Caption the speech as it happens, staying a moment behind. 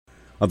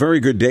A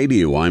very good day to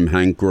you. I'm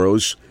Hank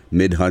Gross,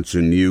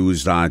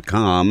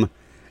 MidHudsonNews.com.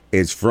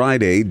 It's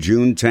Friday,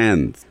 June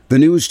 10th. The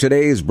news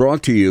today is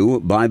brought to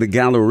you by the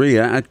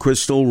Galleria at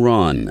Crystal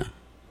Run.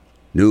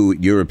 New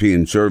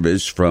European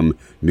service from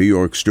New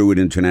York Stewart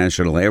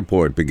International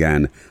Airport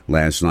began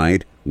last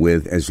night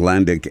with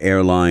Icelandic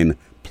airline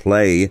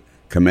Play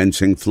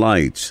commencing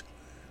flights.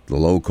 The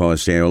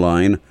low-cost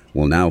airline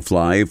will now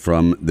fly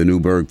from the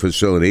Newburgh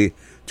facility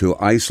to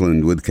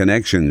Iceland with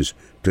connections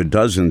to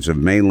dozens of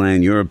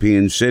mainland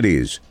European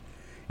cities.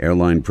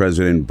 Airline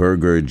President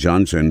Birger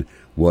Johnson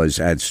was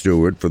at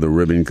Stewart for the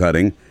ribbon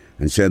cutting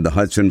and said the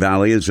Hudson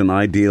Valley is an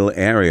ideal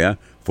area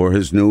for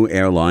his new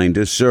airline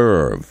to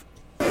serve.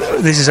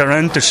 This is an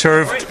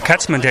underserved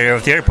catchment area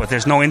of the airport.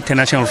 There's no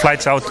international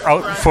flights out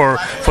for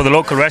the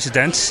local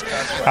residents.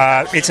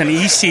 It's an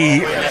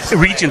easy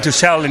region to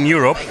sell in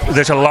Europe.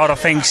 There's a lot of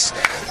things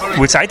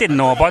which I didn't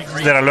know about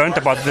that I learned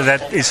about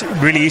that is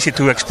really easy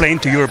to explain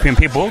to European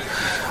people.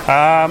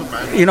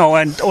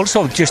 And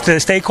also just the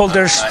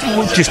stakeholders,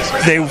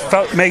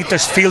 made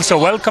us feel so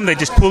welcome. They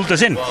just pulled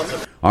us in.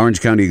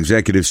 Orange County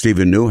Executive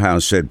Stephen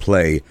Newhouse said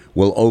Play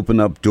will open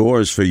up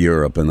doors for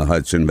Europe in the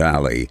Hudson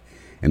Valley.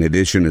 In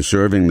addition to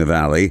serving the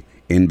valley,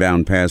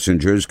 inbound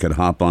passengers could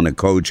hop on a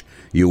Coach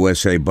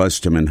USA bus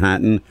to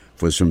Manhattan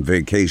for some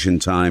vacation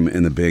time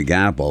in the Big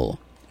Apple.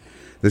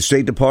 The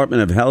State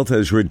Department of Health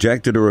has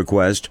rejected a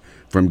request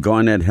from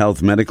Garnett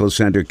Health Medical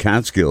Center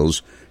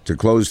Catskills to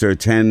close their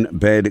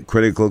 10-bed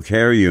critical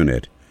care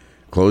unit.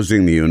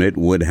 Closing the unit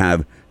would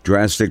have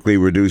drastically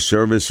reduced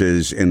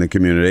services in the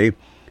community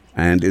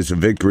and is a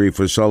victory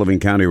for Sullivan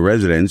County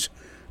residents.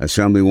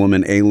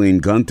 Assemblywoman Aileen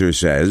Gunther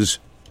says,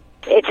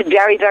 it's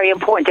very, very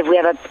important if we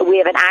have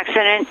an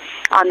accident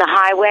on the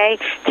highway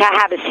to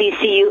have a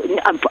CCU,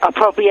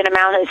 appropriate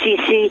amount of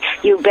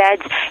CCU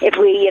beds. If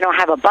we,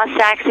 have a bus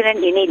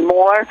accident, you need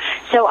more.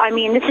 So,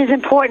 this is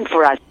important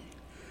for us.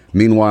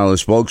 Meanwhile, a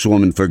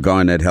spokeswoman for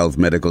Garnett Health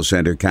Medical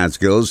Center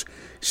Catskills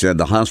said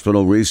the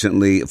hospital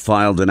recently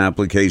filed an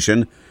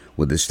application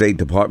with the State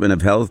Department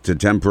of Health to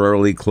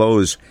temporarily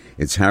close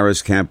its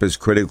Harris Campus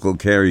critical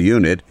care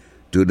unit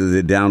due to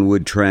the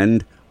downward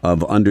trend of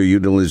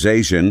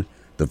underutilization.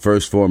 The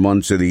first 4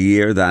 months of the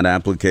year, that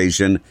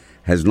application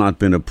has not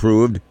been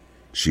approved.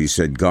 She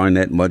said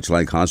Garnett, much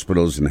like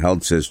hospitals and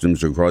health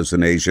systems across the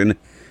nation,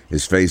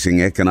 is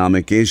facing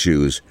economic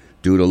issues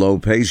due to low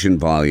patient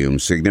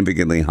volumes,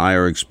 significantly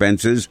higher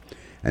expenses,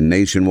 and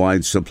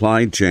nationwide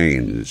supply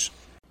chains.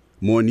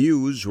 More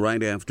news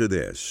right after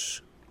this.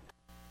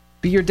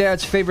 Be your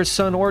dad's favorite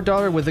son or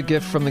daughter with a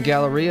gift from the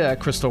Galleria at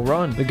Crystal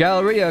Run. The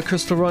Galleria at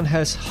Crystal Run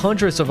has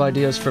hundreds of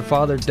ideas for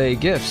Father's Day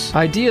gifts.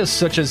 Ideas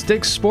such as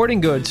Dick's Sporting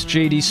Goods,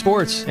 JD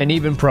Sports, and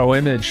even Pro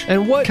Image.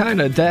 And what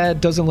kind of dad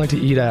doesn't like to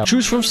eat out?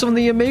 Choose from some of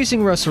the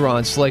amazing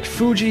restaurants like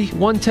Fuji,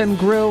 110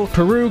 Grill,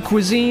 Peru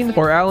Cuisine,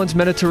 or Allen's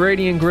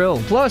Mediterranean Grill.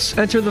 Plus,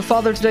 enter the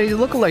Father's Day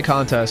Lookalike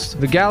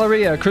Contest. The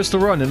Galleria at Crystal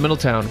Run in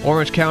Middletown,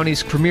 Orange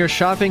County's premier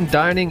shopping,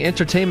 dining,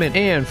 entertainment,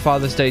 and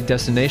Father's Day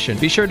destination.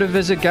 Be sure to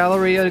visit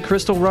Galleria at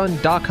Crystal Run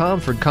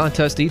for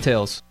contest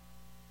details.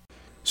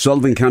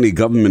 Sullivan County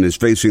government is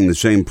facing the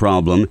same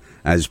problem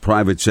as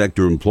private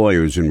sector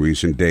employers in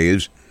recent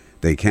days.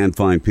 They can't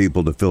find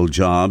people to fill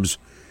jobs.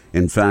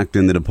 In fact,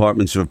 in the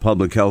Departments of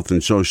Public Health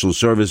and Social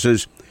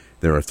Services,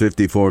 there are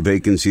 54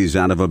 vacancies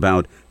out of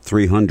about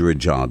 300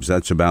 jobs.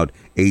 That's about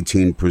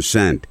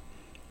 18%.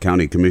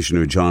 County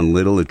Commissioner John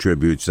Little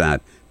attributes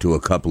that to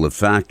a couple of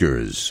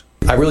factors.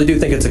 I really do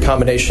think it's a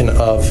combination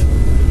of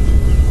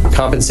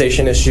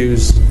compensation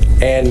issues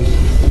and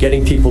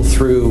getting people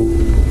through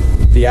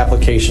the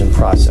application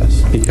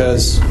process.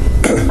 Because,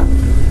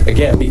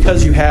 again,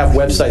 because you have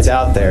websites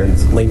out there,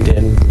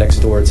 LinkedIn,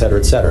 Nextdoor, et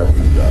cetera,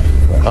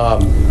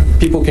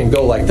 people can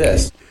go like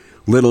this.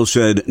 Little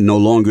said no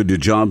longer do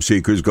job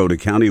seekers go to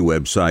county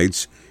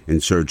websites in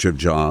search of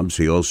jobs.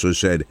 He also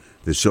said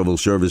the civil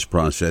service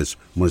process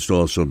must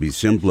also be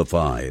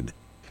simplified.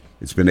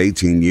 It's been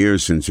 18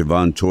 years since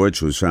Yvonne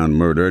Torch was found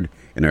murdered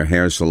in her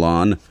hair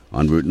salon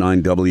on Route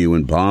 9W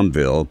in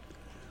Bombville.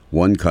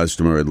 One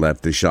customer had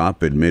left the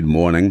shop at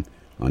mid-morning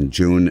on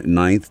June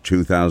 9th,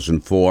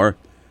 2004,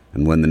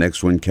 and when the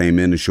next one came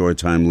in a short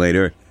time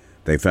later,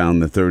 they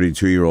found the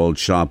 32-year-old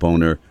shop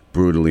owner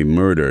brutally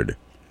murdered.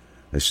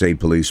 A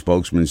state police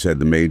spokesman said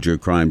the Major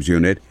Crimes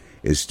Unit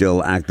is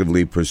still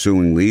actively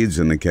pursuing leads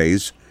in the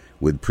case,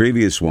 with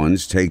previous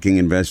ones taking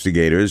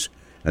investigators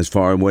as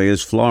far away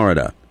as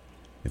Florida.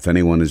 If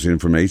anyone has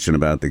information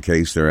about the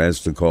case, they're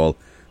asked to call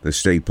the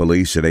state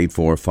police at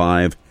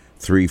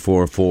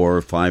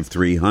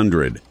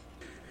 845-344-5300.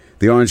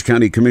 The Orange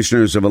County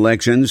Commissioners of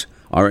Elections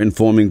are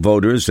informing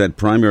voters that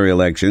primary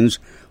elections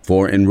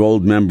for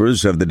enrolled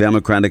members of the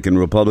Democratic and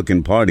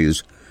Republican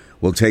parties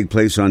will take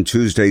place on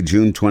Tuesday,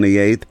 June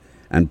 28th,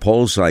 and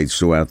poll sites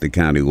throughout the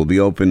county will be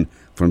open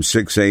from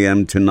 6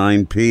 a.m. to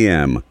 9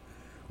 p.m.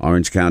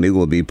 Orange County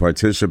will be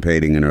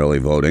participating in early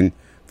voting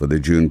for the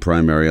June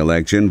primary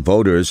election.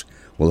 Voters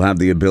will have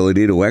the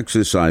ability to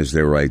exercise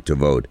their right to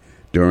vote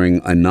during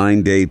a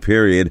 9-day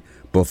period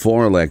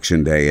before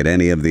Election Day at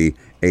any of the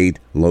 8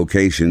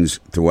 locations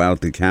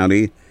throughout the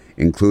county,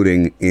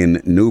 including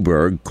in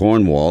Newburgh,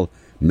 Cornwall,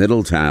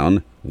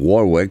 Middletown,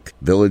 Warwick,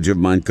 Village of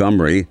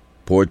Montgomery,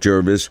 Port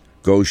Jervis,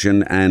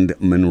 Goshen, and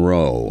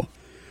Monroe.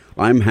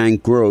 I'm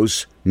Hank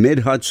Gross,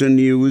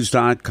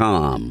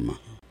 MidHudsonNews.com.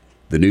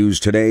 The news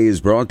today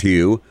is brought to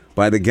you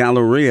by the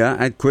Galleria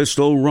at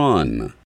Crystal Run.